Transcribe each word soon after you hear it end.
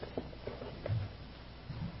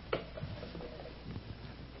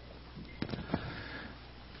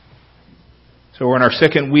So we're in our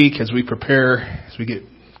second week as we prepare, as we get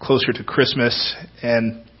closer to Christmas.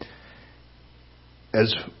 And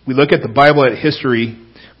as we look at the Bible, at history,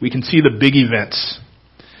 we can see the big events.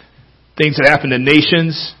 Things that happen to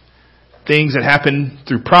nations, things that happen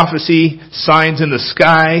through prophecy, signs in the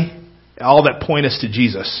sky, all that point us to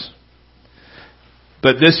Jesus.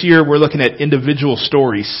 But this year we're looking at individual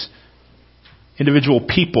stories, individual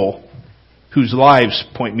people whose lives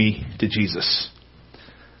point me to Jesus.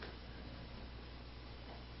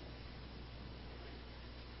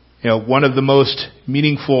 You know, one of the most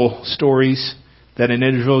meaningful stories that an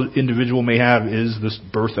individual may have is the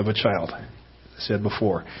birth of a child. As I said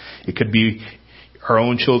before, it could be our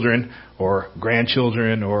own children or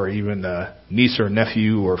grandchildren or even a niece or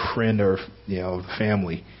nephew or friend or,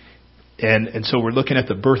 family. And so we're looking at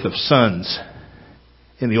the birth of sons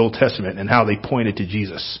in the Old Testament and how they pointed to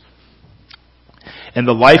Jesus. And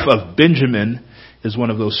the life of Benjamin is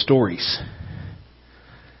one of those stories.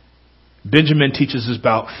 Benjamin teaches us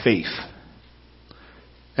about faith.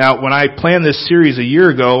 Now, when I planned this series a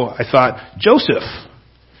year ago, I thought, Joseph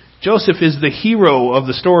is the hero of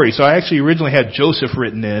the story. So I actually originally had Joseph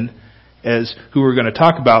written in as who we're going to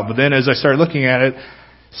talk about. But then as I started looking at it, I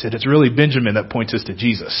said it's really Benjamin that points us to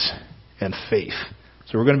Jesus and faith.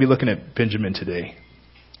 So we're going to be looking at Benjamin today.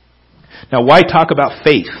 Now, why talk about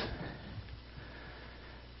faith?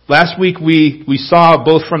 Last week we saw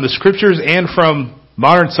both from the scriptures and from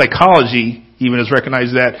modern psychology even has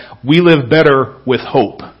recognized that we live better with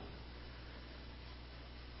hope.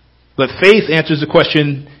 But faith answers the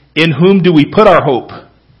question, in whom do we put our hope?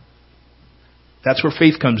 That's where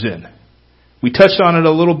faith comes in. We touched on it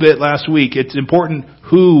a little bit last week. It's important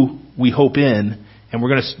who we hope in, and we're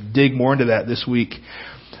going to dig more into that this week.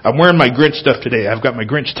 I'm wearing my Grinch stuff today. I've got my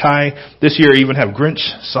Grinch tie. This year I even have Grinch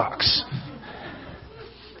socks.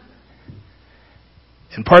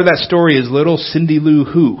 And part of that story is little Cindy Lou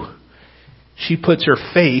Who. She puts her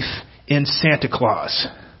faith in Santa Claus.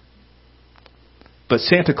 But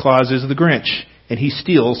Santa Claus is the Grinch, and he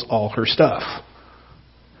steals all her stuff.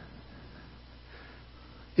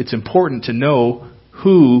 It's important to know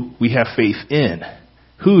who we have faith in.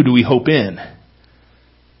 Who do we hope in?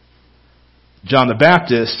 John the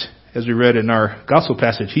Baptist, as we read in our gospel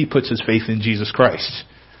passage, he puts his faith in Jesus Christ,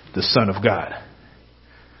 the Son of God.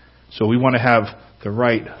 So we want to have the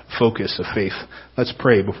right focus of faith. Let's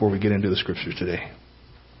pray before we get into the scriptures today.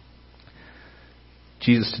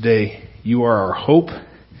 Jesus, today, you are our hope.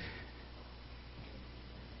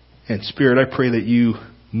 And Spirit, I pray that you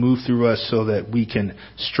move through us so that we can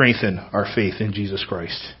strengthen our faith in Jesus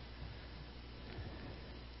Christ.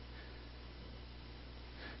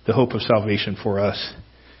 The hope of salvation for us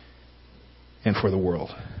and for the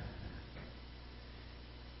world.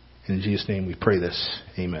 In Jesus' name we pray this.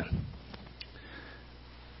 Amen.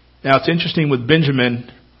 Now, it's interesting with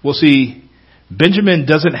Benjamin. We'll see Benjamin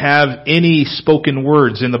doesn't have any spoken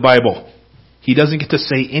words in the Bible. He doesn't get to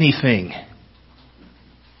say anything.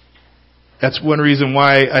 That's one reason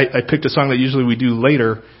why I picked a song that usually we do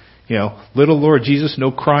later. Little Lord Jesus,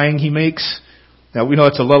 no crying he makes. Now, we know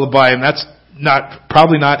it's a lullaby, and that's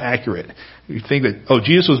probably not accurate. You think that,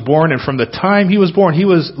 Jesus was born, and from the time he was born, he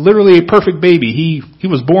was literally a perfect baby. He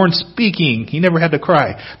was born speaking. He never had to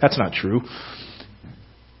cry. That's not true.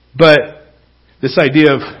 But this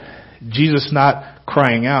idea of Jesus not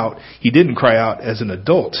crying out, he didn't cry out as an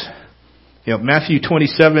adult. Matthew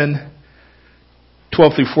 27,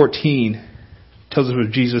 12 through 14 tells us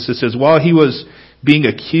of Jesus. It says, while he was being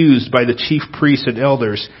accused by the chief priests and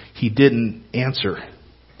elders, he didn't answer.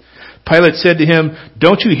 Pilate said to him,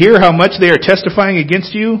 don't you hear how much they are testifying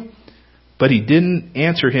against you? But he didn't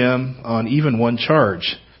answer him on even one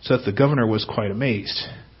charge, so that the governor was quite amazed.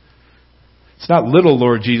 It's not little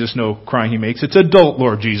Lord Jesus, no crying he makes. It's adult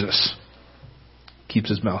Lord Jesus. Keeps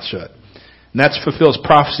his mouth shut. And that fulfills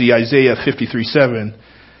prophecy, Isaiah 53:7,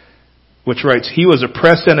 which writes, he was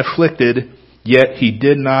oppressed and afflicted, yet he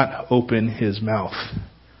did not open his mouth.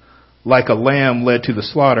 Like a lamb led to the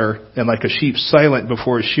slaughter, and like a sheep silent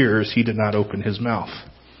before his shearers, he did not open his mouth.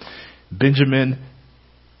 Benjamin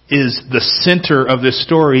is the center of this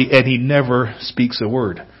story, and he never speaks a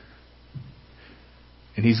word.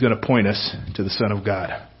 And he's going to point us to the Son of God.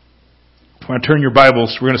 If you want to turn your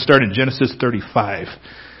Bibles, we're going to start in Genesis 35.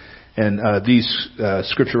 And these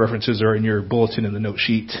scripture references are in your bulletin in the note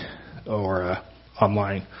sheet or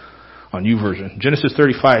online on YouVersion. Genesis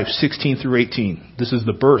 35, 16 through 18. This is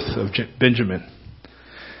the birth of Benjamin.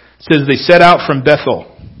 It says, they set out from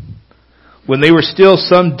Bethel. When they were still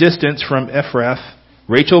some distance from Ephrath,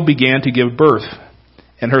 Rachel began to give birth,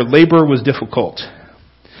 and her labor was difficult.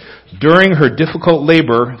 During her difficult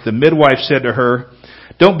labor, the midwife said to her,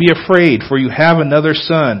 don't be afraid, for you have another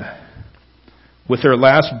son. With her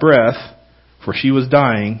last breath, for she was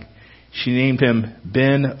dying, she named him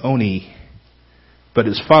Ben-Oni, but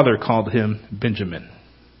his father called him Benjamin.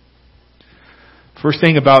 First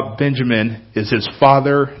thing about Benjamin is his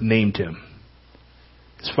father named him.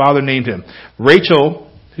 His father named him.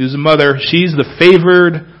 Rachel, who's the mother, she's the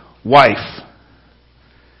favored wife.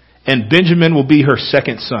 And Benjamin will be her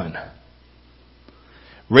second son.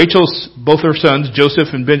 Rachel's, both her sons,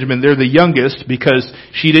 Joseph and Benjamin, they're the youngest because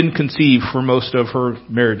she didn't conceive for most of her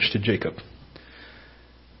marriage to Jacob.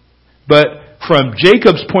 But from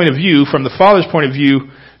Jacob's point of view, from the father's point of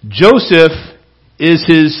view, Joseph is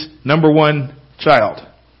his number one child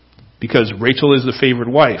because Rachel is the favored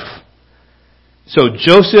wife. So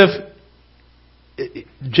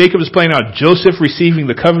Jacob is playing out Joseph receiving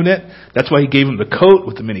the covenant. That's why he gave him the coat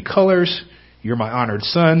with the many colors. You're my honored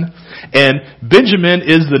son. And Benjamin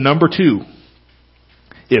is the number two.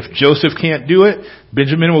 If Joseph can't do it,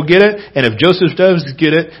 Benjamin will get it. And if Joseph does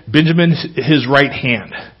get it, Benjamin's his right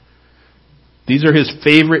hand. These are his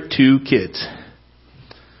favorite two kids.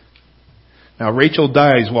 Now Rachel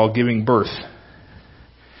dies while giving birth.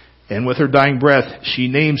 And with her dying breath, she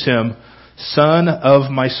names him Son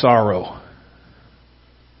of My Sorrow.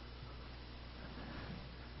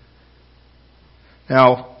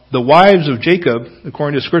 Now, the wives of Jacob,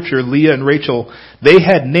 according to Scripture, Leah and Rachel, they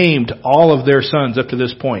had named all of their sons up to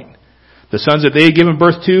this point. The sons that they had given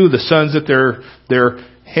birth to, the sons that their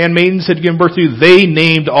handmaidens had given birth to, they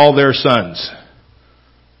named all their sons.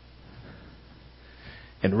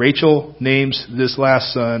 And Rachel names this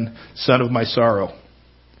last son, Son of My Sorrow.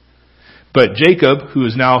 But Jacob, who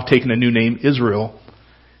is now taken a new name, Israel,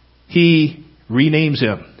 he renames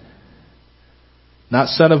him. Not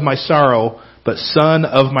Son of My Sorrow, but Son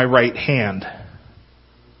of My Right Hand.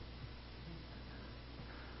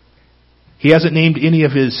 He hasn't named any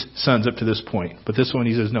of his sons up to this point. But this one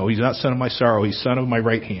he says, no, he's not Son of My Sorrow, he's Son of My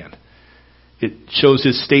Right Hand. It shows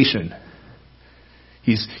his station.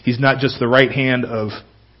 He's not just the right hand of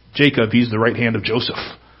Jacob, he's the right hand of Joseph.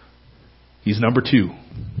 He's number two.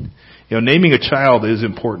 Naming a child is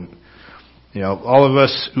important. All of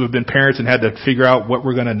us who have been parents and had to figure out what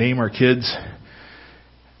we're going to name our kids,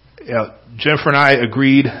 Jennifer and I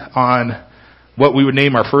agreed on what we would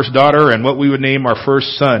name our first daughter and what we would name our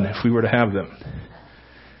first son if we were to have them.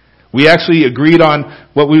 We actually agreed on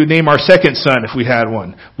what we would name our second son if we had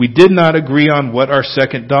one. We did not agree on what our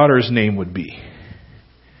second daughter's name would be.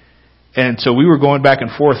 And so we were going back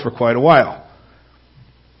and forth for quite a while.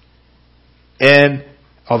 And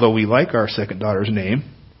although we like our second daughter's name,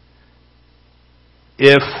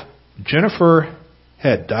 if Jennifer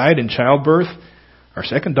had died in childbirth, our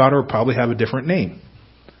second daughter would probably have a different name.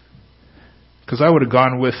 Because I would have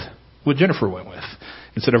gone with what Jennifer went with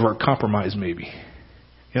instead of our compromise maybe.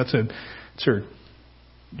 It's her.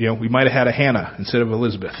 We might have had a Hannah instead of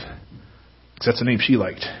Elizabeth. Because that's the name she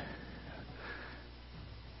liked.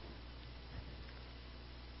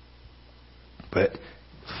 But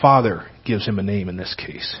Father gives him a name in this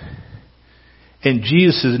case. And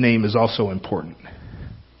Jesus' name is also important.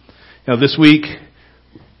 This week,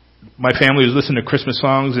 my family was listening to Christmas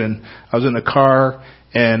songs, and I was in the car,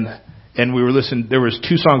 and we were listening. There was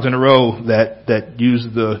 2 songs in a row that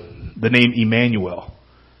used the name Emmanuel.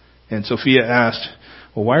 And Sophia asked,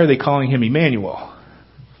 well, why are they calling him Emmanuel?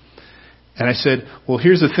 And I said, well,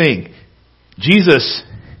 here's the thing. Jesus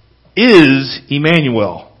is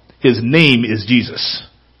Emmanuel. His name is Jesus.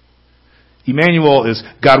 Emmanuel is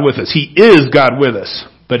God with us. He is God with us,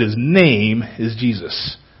 but his name is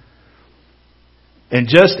Jesus. And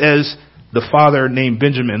just as the father named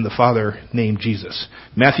Benjamin, the father named Jesus.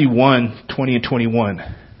 Matthew 1:20 and 21.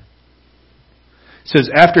 It says,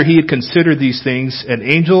 after he had considered these things, an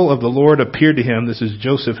angel of the Lord appeared to him, this is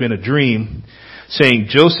Joseph in a dream, saying,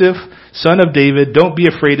 Joseph, son of David, don't be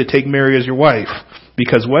afraid to take Mary as your wife,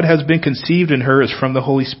 because what has been conceived in her is from the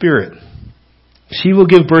Holy Spirit. She will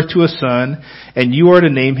give birth to a son, and you are to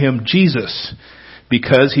name him Jesus,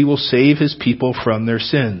 because he will save his people from their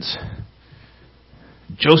sins.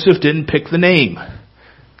 Joseph didn't pick the name.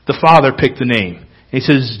 The Father picked the name. He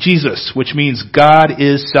says Jesus, which means God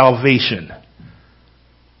is salvation.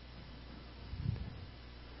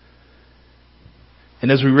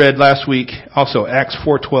 And as we read last week, also Acts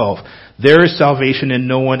 4:12, there is salvation in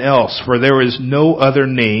no one else, for there is no other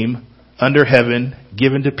name under heaven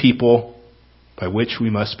given to people by which we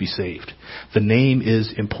must be saved. The name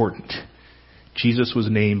is important. Jesus was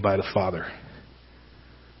named by the Father.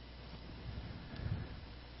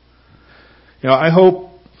 I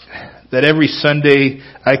hope that every Sunday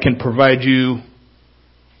I can provide you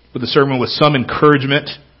with a sermon with some encouragement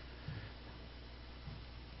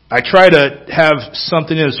I try to have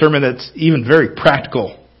something in a sermon that's even very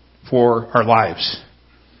practical for our lives.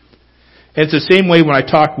 And it's the same way when I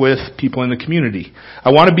talk with people in the community.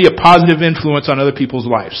 I want to be a positive influence on other people's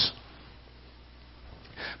lives.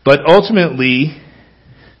 But ultimately,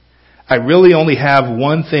 I really only have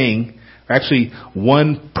one thing, or actually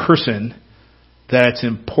one person, that's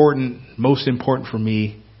important, most important for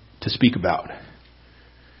me to speak about.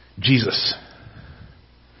 Jesus.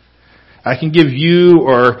 I can give you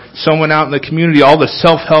or someone out in the community all the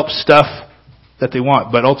self-help stuff that they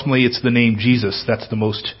want, but ultimately it's the name Jesus that's the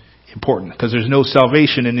most important, because there's no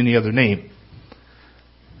salvation in any other name.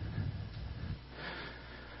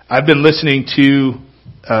 I've been listening to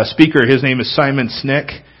a speaker, his name is Simon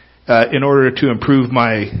Sinek, in order to improve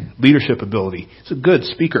my leadership ability. He's a good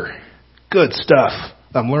speaker. Good stuff.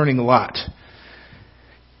 I'm learning a lot.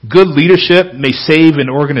 Good leadership may save an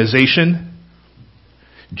organization.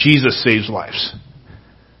 Jesus saves lives.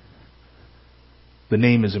 The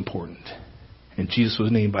name is important. And Jesus was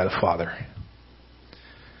named by the Father.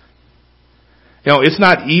 You know, it's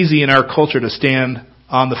not easy in our culture to stand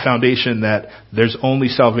on the foundation that there's only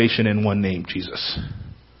salvation in one name, Jesus.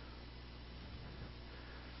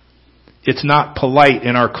 It's not polite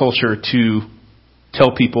in our culture to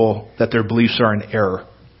tell people that their beliefs are in error,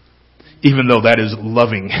 even though that is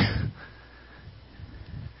loving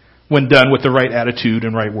when done with the right attitude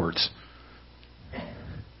and right words.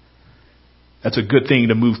 That's a good thing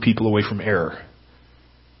to move people away from error.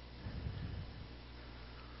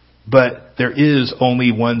 But there is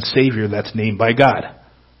only one Savior that's named by God.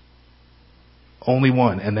 Only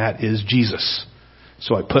one, and that is Jesus.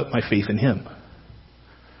 So I put my faith in Him.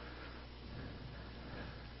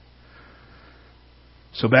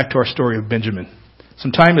 So back to our story of Benjamin.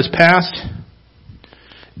 Some time has passed.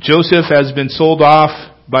 Joseph has been sold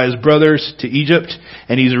off by his brothers to Egypt,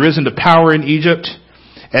 and he's risen to power in Egypt.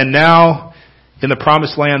 And now, in the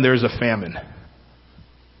promised land, there's a famine.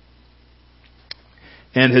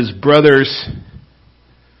 And his brothers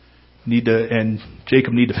and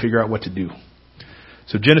Jacob need to figure out what to do.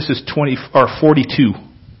 So Genesis 42.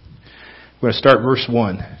 We're going to start verse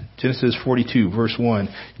 1. Genesis 42, verse 1.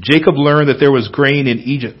 Jacob learned that there was grain in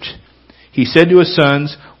Egypt. He said to his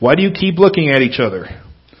sons, "Why do you keep looking at each other?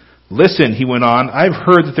 Listen," he went on, "I've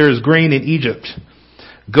heard that there is grain in Egypt.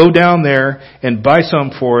 Go down there and buy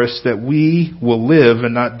some for us, that we will live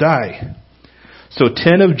and not die." So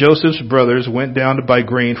 10 of Joseph's brothers went down to buy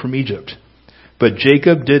grain from Egypt. But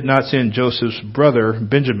Jacob did not send Joseph's brother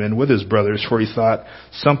Benjamin with his brothers, for he thought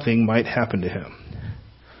something might happen to him.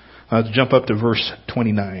 Let's jump up to verse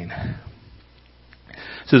 29. It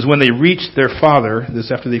says, when they reached their father,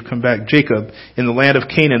 this after they've come back, Jacob, in the land of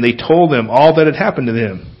Canaan, they told him all that had happened to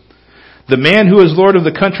them. The man who is Lord of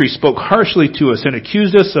the country spoke harshly to us and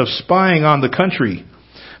accused us of spying on the country.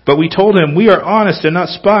 But we told him, we are honest and not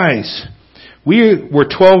spies. We were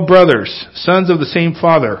 12 brothers, sons of the same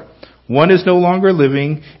father. One is no longer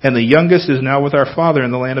living, and the youngest is now with our father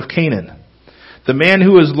in the land of Canaan. The man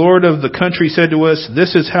who is Lord of the country said to us,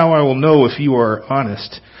 "This is how I will know if you are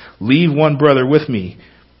honest. Leave one brother with me.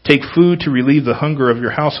 Take food to relieve the hunger of your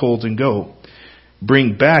households and go.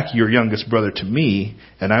 Bring back your youngest brother to me,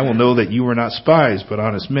 and I will know that you are not spies, but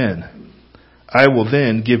honest men. I will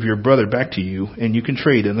then give your brother back to you, and you can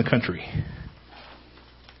trade in the country."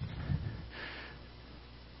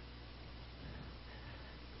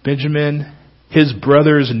 Benjamin, his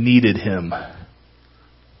brothers needed him.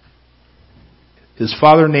 His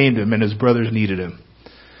father named him, and his brothers needed him.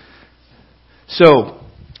 So,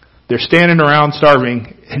 they're standing around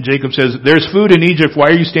starving, and Jacob says, "There's food in Egypt. Why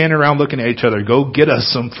are you standing around looking at each other? Go get us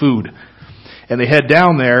some food." And they head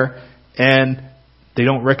down there, and they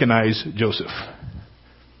don't recognize Joseph.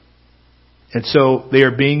 And so they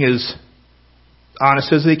are being as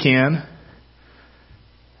honest as they can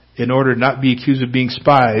in order to not be accused of being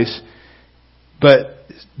spies. But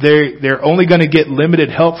they're only going to get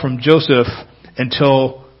limited help from Joseph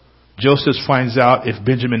until Joseph finds out if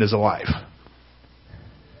Benjamin is alive.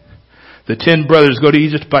 The 10 brothers go to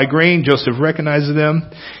Egypt to buy grain. Joseph recognizes them.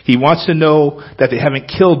 He wants to know that they haven't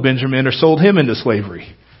killed Benjamin or sold him into slavery.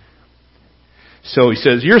 So he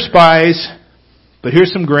says, "You're spies, but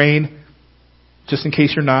here's some grain, just in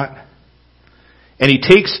case you're not." And he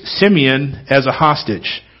takes Simeon as a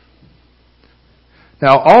hostage.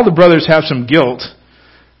 Now, all the brothers have some guilt,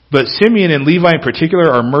 but Simeon and Levi in particular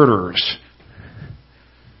are murderers.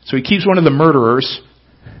 So he keeps one of the murderers.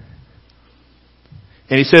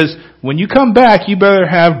 And he says, "When you come back, you better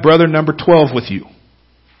have brother number 12 with you."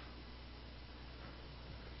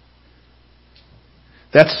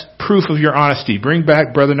 That's proof of your honesty. Bring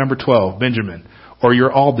back brother number 12, Benjamin, or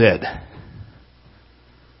you're all dead.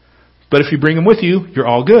 But if you bring them with you, you're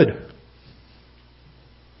all good.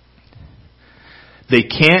 They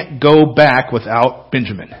can't go back without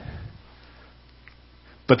Benjamin.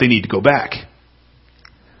 But they need to go back.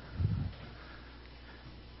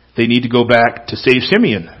 They need to go back to save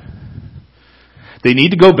Simeon. They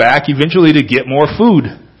need to go back eventually to get more food.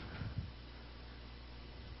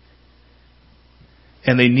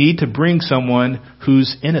 And they need to bring someone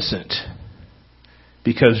who's innocent.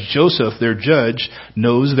 Because Joseph, their judge,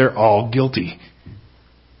 knows they're all guilty.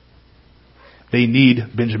 They need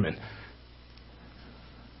Benjamin.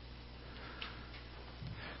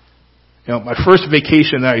 You know, my first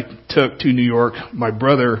vacation that I took to New York, my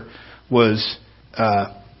brother was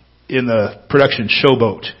in the production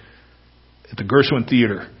Showboat at the Gershwin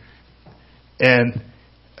Theater. And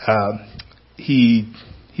he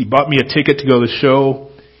bought me a ticket to go to the show.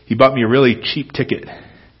 He bought me a really cheap ticket.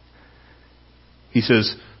 He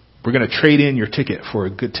says, we're going to trade in your ticket for a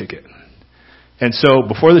good ticket. And so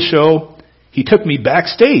before the show, he took me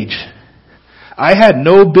backstage. I had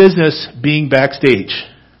no business being backstage.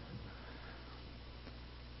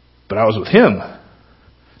 But I was with him.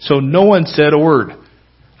 So no one said a word.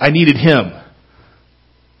 I needed him.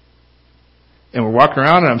 And we're walking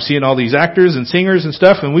around and I'm seeing all these actors and singers and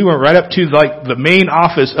stuff. And we went right up to like the main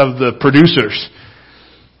office of the producers.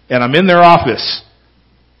 And I'm in their office.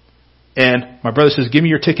 And my brother says, give me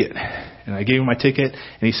your ticket. And I gave him my ticket.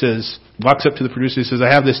 And he says, walks up to the producer. He says,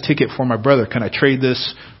 I have this ticket for my brother. Can I trade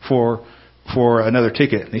this for another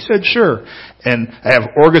ticket? And he said, sure. And I have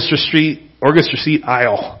orchestra seat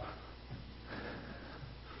aisle.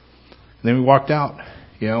 And then we walked out,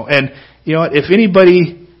 and you know what? If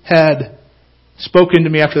anybody had spoken to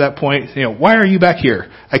me after that point, why are you back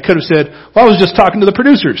here? I could have said, well, I was just talking to the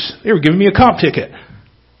producers. They were giving me a comp ticket.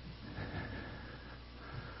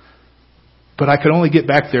 But I could only get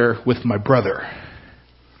back there with my brother.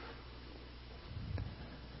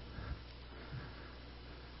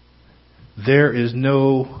 There is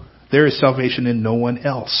salvation in no one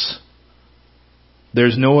else.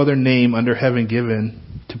 There's no other name under heaven given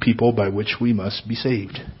to people by which we must be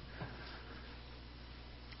saved.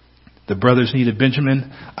 The brothers needed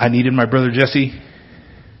Benjamin. I needed my brother Jesse.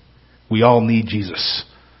 We all need Jesus.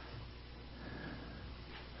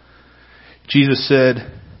 Jesus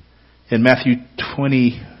said in Matthew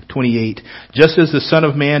 20:28, just as the Son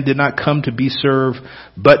of Man did not come to be served,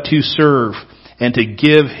 but to serve and to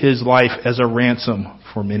give his life as a ransom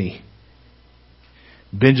for many.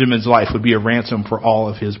 Benjamin's life would be a ransom for all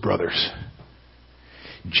of his brothers.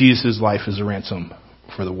 Jesus' life is a ransom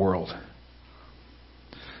for the world.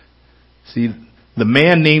 See, the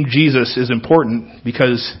man named Jesus is important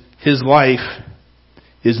because his life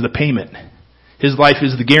is the payment. His life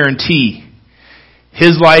is the guarantee.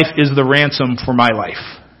 His life is the ransom for my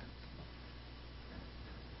life.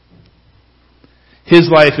 His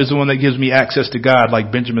life is the one that gives me access to God,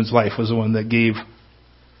 like Benjamin's life was the one that gave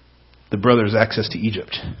the brothers access to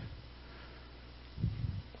Egypt.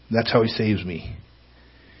 That's how he saves me.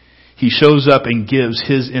 He shows up and gives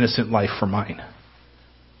his innocent life for mine.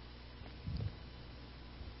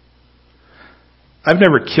 I've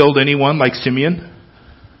never killed anyone like Simeon,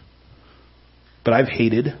 but I've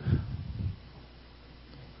hated.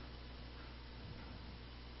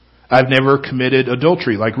 I've never committed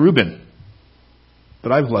adultery like Reuben,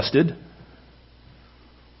 but I've lusted.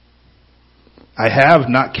 I have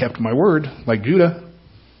not kept my word like Judah.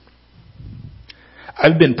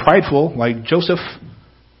 I've been prideful like Joseph.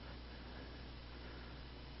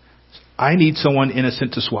 I need someone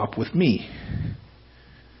innocent to swap with me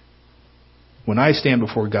when I stand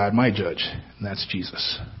before God, my judge, and that's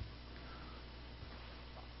Jesus.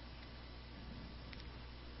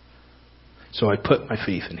 So I put my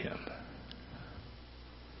faith in him.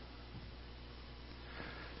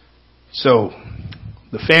 So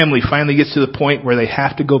the family finally gets to the point where they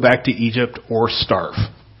have to go back to Egypt or starve.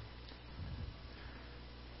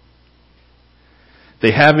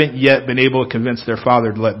 They haven't yet been able to convince their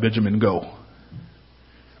father to let Benjamin go.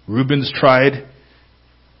 Reuben's tried,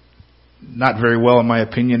 not very well in my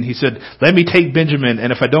opinion. He said, let me take Benjamin,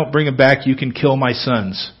 and if I don't bring him back, you can kill my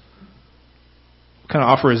sons. What kind of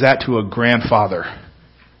offer is that to a grandfather?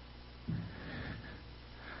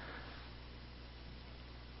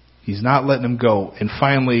 He's not letting him go. And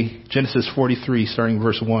finally, Genesis 43, starting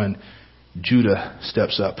verse 1, Judah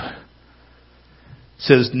steps up. It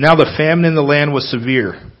says, now the famine in the land was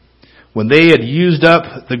severe. When they had used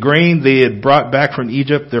up the grain they had brought back from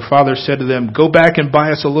Egypt, their father said to them, go back and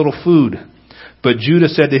buy us a little food. But Judah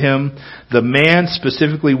said to him, the man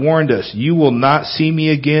specifically warned us, you will not see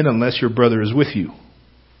me again unless your brother is with you.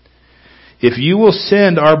 If you will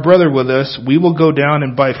send our brother with us, we will go down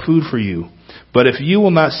and buy food for you. But if you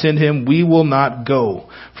will not send him, we will not go.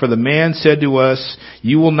 For the man said to us,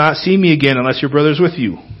 you will not see me again unless your brother is with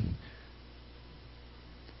you.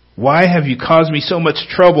 Why have you caused me so much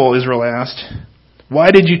trouble? Israel asked.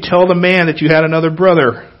 Why did you tell the man that you had another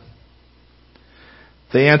brother?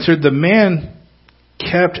 They answered, the man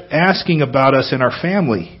kept asking about us and our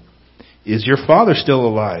family. Is your father still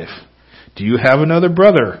alive? Do you have another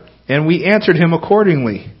brother? And we answered him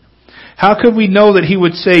accordingly. How could we know that he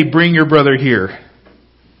would say, bring your brother here?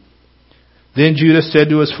 Then Judah said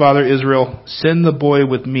to his father Israel, send the boy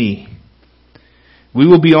with me. We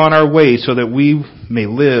will be on our way so that we may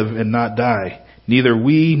live and not die, neither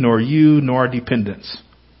we nor you nor our dependents.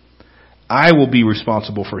 I will be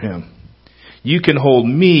responsible for him. You can hold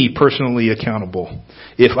me personally accountable.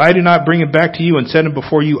 If I do not bring him back to you and set him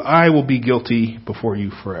before you, I will be guilty before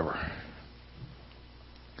you forever.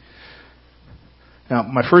 Now,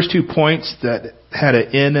 my first 2 points that had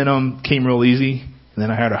an N in them came real easy, and then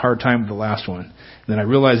I had a hard time with the last one. And then I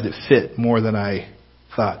realized it fit more than I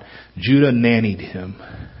thought. Judah nannied him.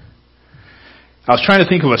 I was trying to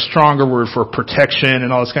think of a stronger word for protection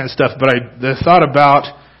and all this kind of stuff, but I thought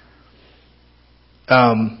about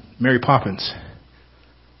Mary Poppins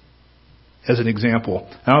as an example.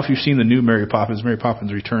 I don't know if you've seen the new Mary Poppins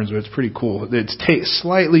Returns, but it's pretty cool. It's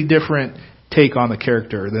slightly different take on the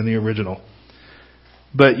character than the original.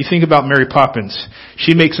 But you think about Mary Poppins.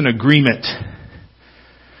 She makes an agreement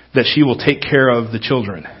that she will take care of the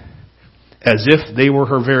children as if they were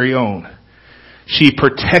her very own. She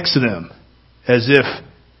protects them as if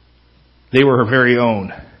they were her very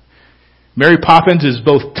own. Mary Poppins is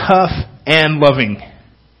both tough and loving.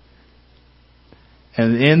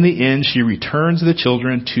 And in the end, she returns the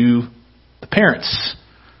children to the parents.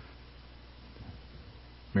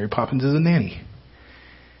 Mary Poppins is a nanny.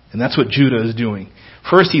 And that's what Judah is doing.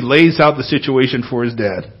 First, he lays out the situation for his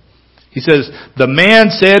dad. He says, the man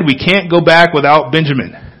said we can't go back without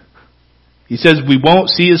Benjamin. He says we won't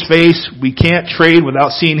see his face. We can't trade without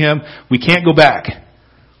seeing him. We can't go back.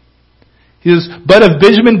 He says, but if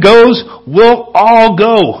Benjamin goes, we'll all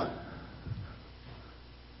go.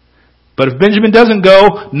 But if Benjamin doesn't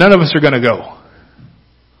go, none of us are going to go.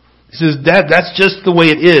 He says that's just the way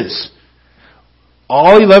it is.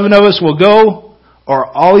 All 11 of us will go, or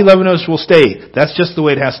all 11 of us will stay. That's just the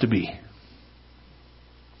way it has to be.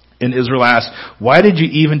 And Israel asked, why did you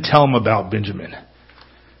even tell him about Benjamin?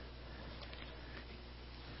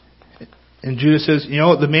 And Judah says,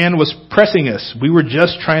 the man was pressing us. We were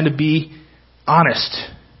just trying to be honest.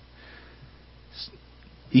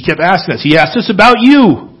 He kept asking us. He asked us about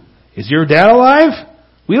you. Is your dad alive?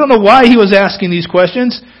 We don't know why he was asking these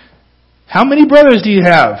questions. How many brothers do you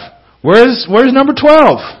have? Where's number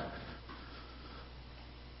 12?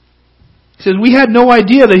 He says, we had no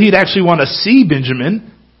idea that he'd actually want to see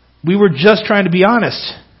Benjamin. We were just trying to be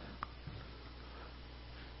honest.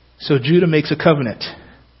 So Judah makes a covenant.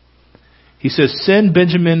 He says, send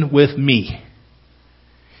Benjamin with me.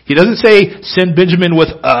 He doesn't say, send Benjamin with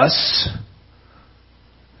us.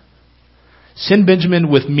 Send Benjamin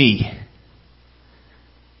with me.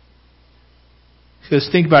 He says,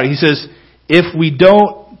 think about it. He says, if we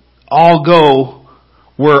don't all go,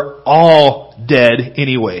 we're all dead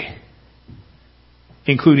anyway,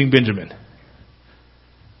 including Benjamin.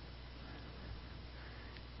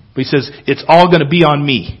 But he says, it's all going to be on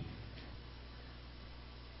me.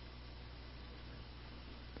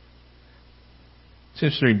 It's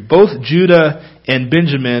interesting. Both Judah and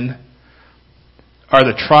Benjamin are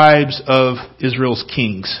the tribes of Israel's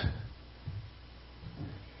kings.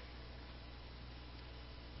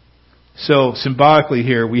 So symbolically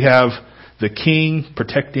here we have the king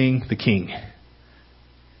protecting the king.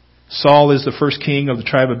 Saul is the first king of the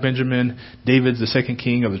tribe of Benjamin. David's the second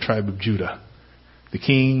king of the tribe of Judah. The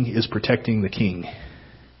king is protecting the king.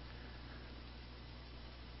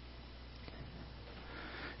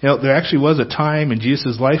 There actually was a time in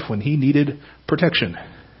Jesus' life when he needed protection.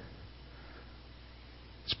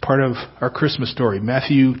 It's part of our Christmas story.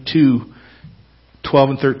 Matthew 2:12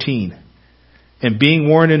 and 13. And being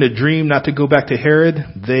warned in a dream not to go back to Herod,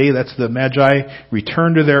 they, that's the Magi,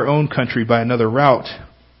 returned to their own country by another route.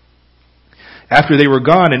 After they were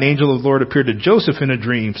gone, an angel of the Lord appeared to Joseph in a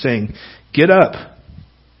dream, saying, get up,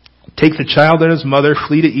 take the child and his mother,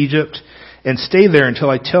 flee to Egypt, and stay there until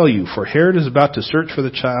I tell you, for Herod is about to search for the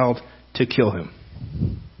child to kill him.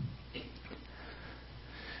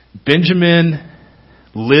 Benjamin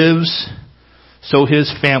lives so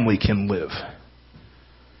his family can live.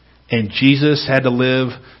 And Jesus had to live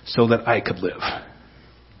so that I could live.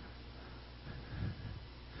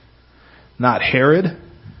 Not Herod,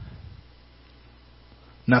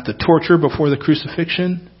 not the torture before the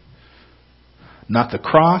crucifixion, not the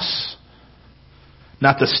cross,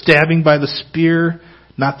 not the stabbing by the spear,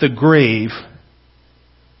 not the grave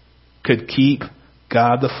could keep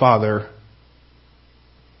God the Father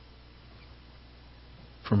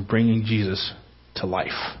from bringing Jesus to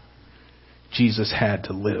life. Jesus had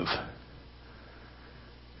to live.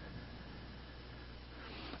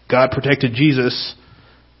 God protected Jesus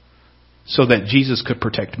so that Jesus could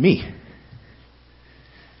protect me.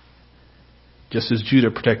 Just as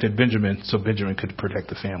Judah protected Benjamin, so Benjamin could protect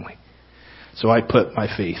the family. So I put my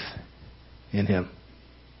faith in him.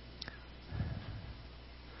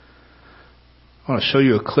 I want to show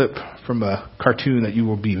you a clip from a cartoon that you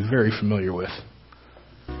will be very familiar with.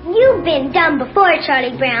 You've been dumb before,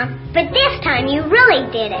 Charlie Brown, but this time you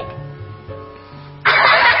really did it.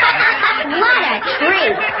 What a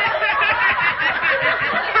treat.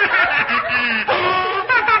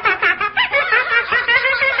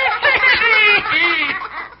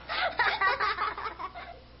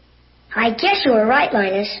 I guess you were right,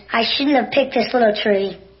 Linus. I shouldn't have picked this little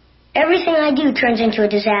tree. Everything I do turns into a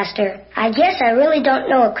disaster. I guess I really don't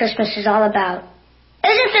know what Christmas is all about.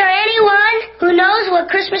 Isn't there anyone who knows what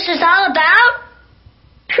Christmas is all about?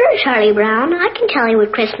 Sure, Charlie Brown. I can tell you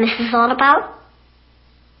what Christmas is all about.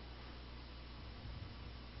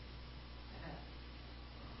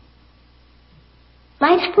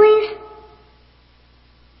 Lights, please.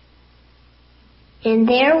 And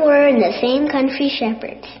there were in the same country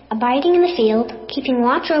shepherds, abiding in the field, keeping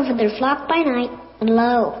watch over their flock by night. And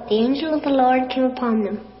lo, the angel of the Lord came upon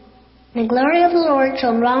them. And the glory of the Lord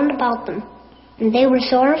shone round about them. And they were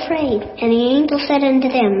sore afraid. And the angel said unto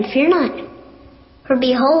them, Fear not. For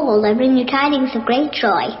behold, I bring you tidings of great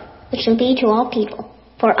joy, which shall be to all people.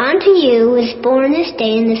 For unto you is born this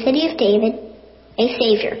day in the city of David a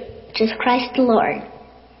Savior, which is Christ the Lord.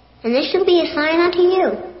 And this shall be a sign unto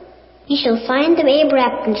you. Ye shall find the babe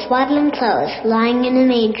wrapped in swaddling clothes, lying in a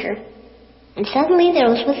manger. And suddenly there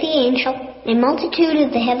was with the angel a multitude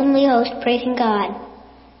of the heavenly host praising God,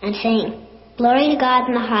 and saying, Glory to God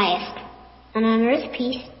in the highest, and on earth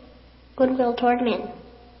peace, goodwill toward men.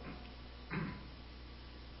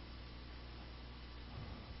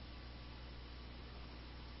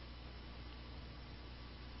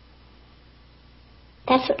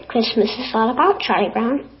 That's what Christmas is all about, Charlie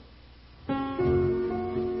Brown.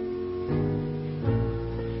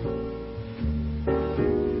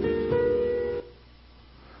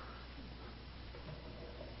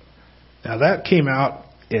 Now that came out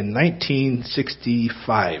in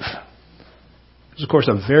 1965. It was, of course,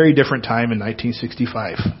 a very different time in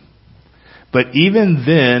 1965. But even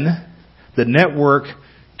then, the network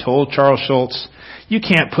told Charles Schulz, you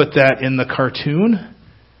can't put that in the cartoon.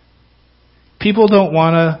 People don't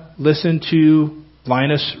want to listen to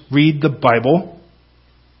Linus read the Bible.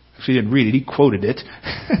 Actually, he didn't read it, he quoted it.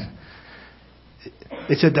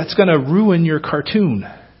 They said, that's going to ruin your cartoon.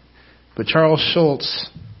 But Charles Schulz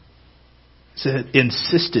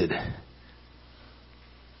insisted.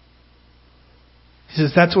 He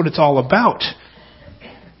says, that's what it's all about.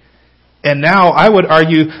 And now I would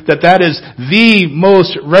argue that that is the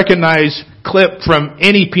most recognized clip from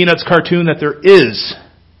any Peanuts cartoon that there is.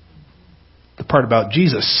 The part about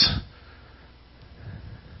Jesus.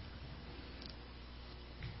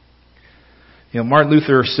 Martin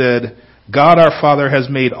Luther said, God our Father has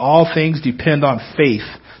made all things depend on faith,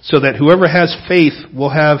 so that whoever has faith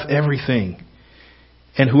will have everything.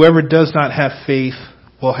 And whoever does not have faith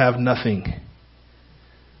will have nothing.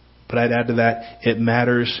 But I'd add to that, it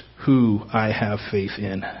matters who I have faith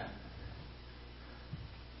in.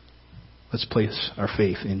 Let's place our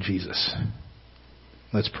faith in Jesus.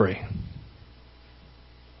 Let's pray.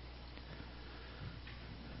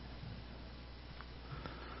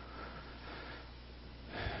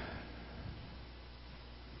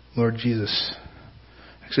 Lord Jesus,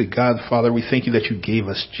 actually, God, Father, we thank you that you gave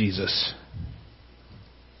us Jesus.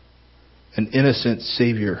 An innocent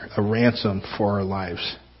Savior, a ransom for our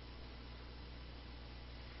lives,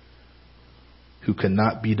 who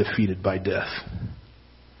cannot be defeated by death.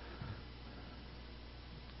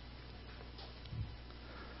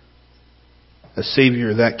 A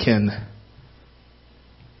Savior that can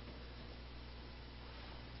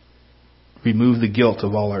remove the guilt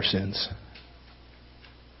of all our sins.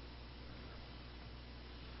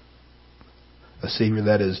 A Savior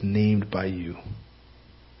that is named by you.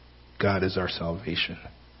 God is our salvation.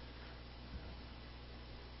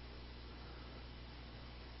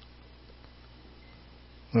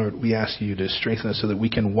 Lord, we ask you to strengthen us so that we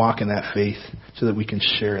can walk in that faith, so that we can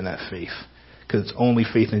share in that faith. Because it's only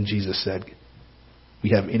faith in Jesus that we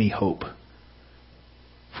have any hope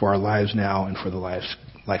for our lives now and for the life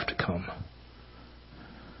to come.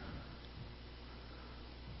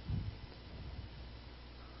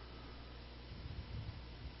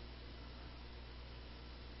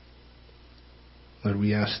 Lord,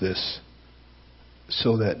 we ask this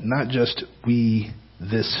so that not just we,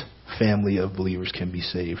 this family of believers, can be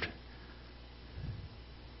saved,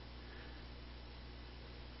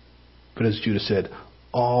 but as Judah said,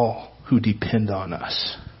 all who depend on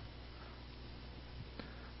us.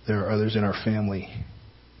 There are others in our family.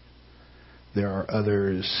 There are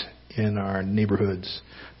others in our neighborhoods.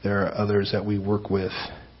 There are others that we work with.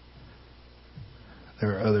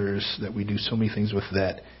 There are others that we do so many things with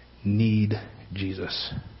that need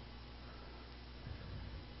Jesus.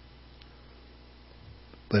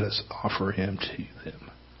 Let us offer him to them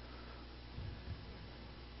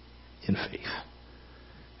in faith.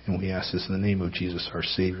 And we ask this in the name of Jesus, our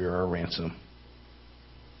Savior, our ransom.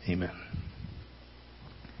 Amen.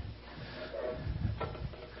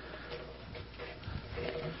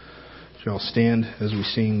 Shall stand as we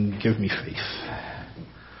sing, Give Me Faith.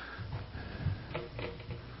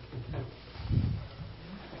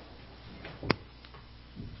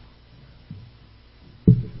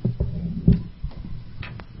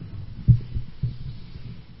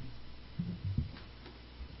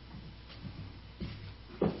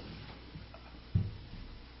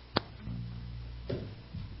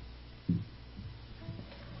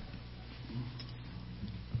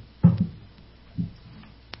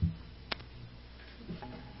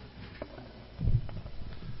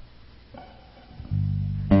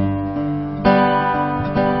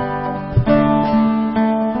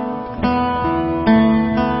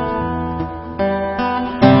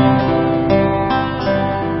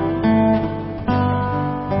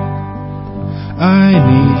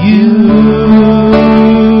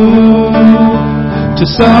 To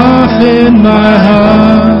soften my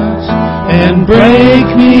heart and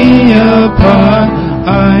break me apart,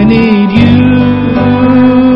 I need you.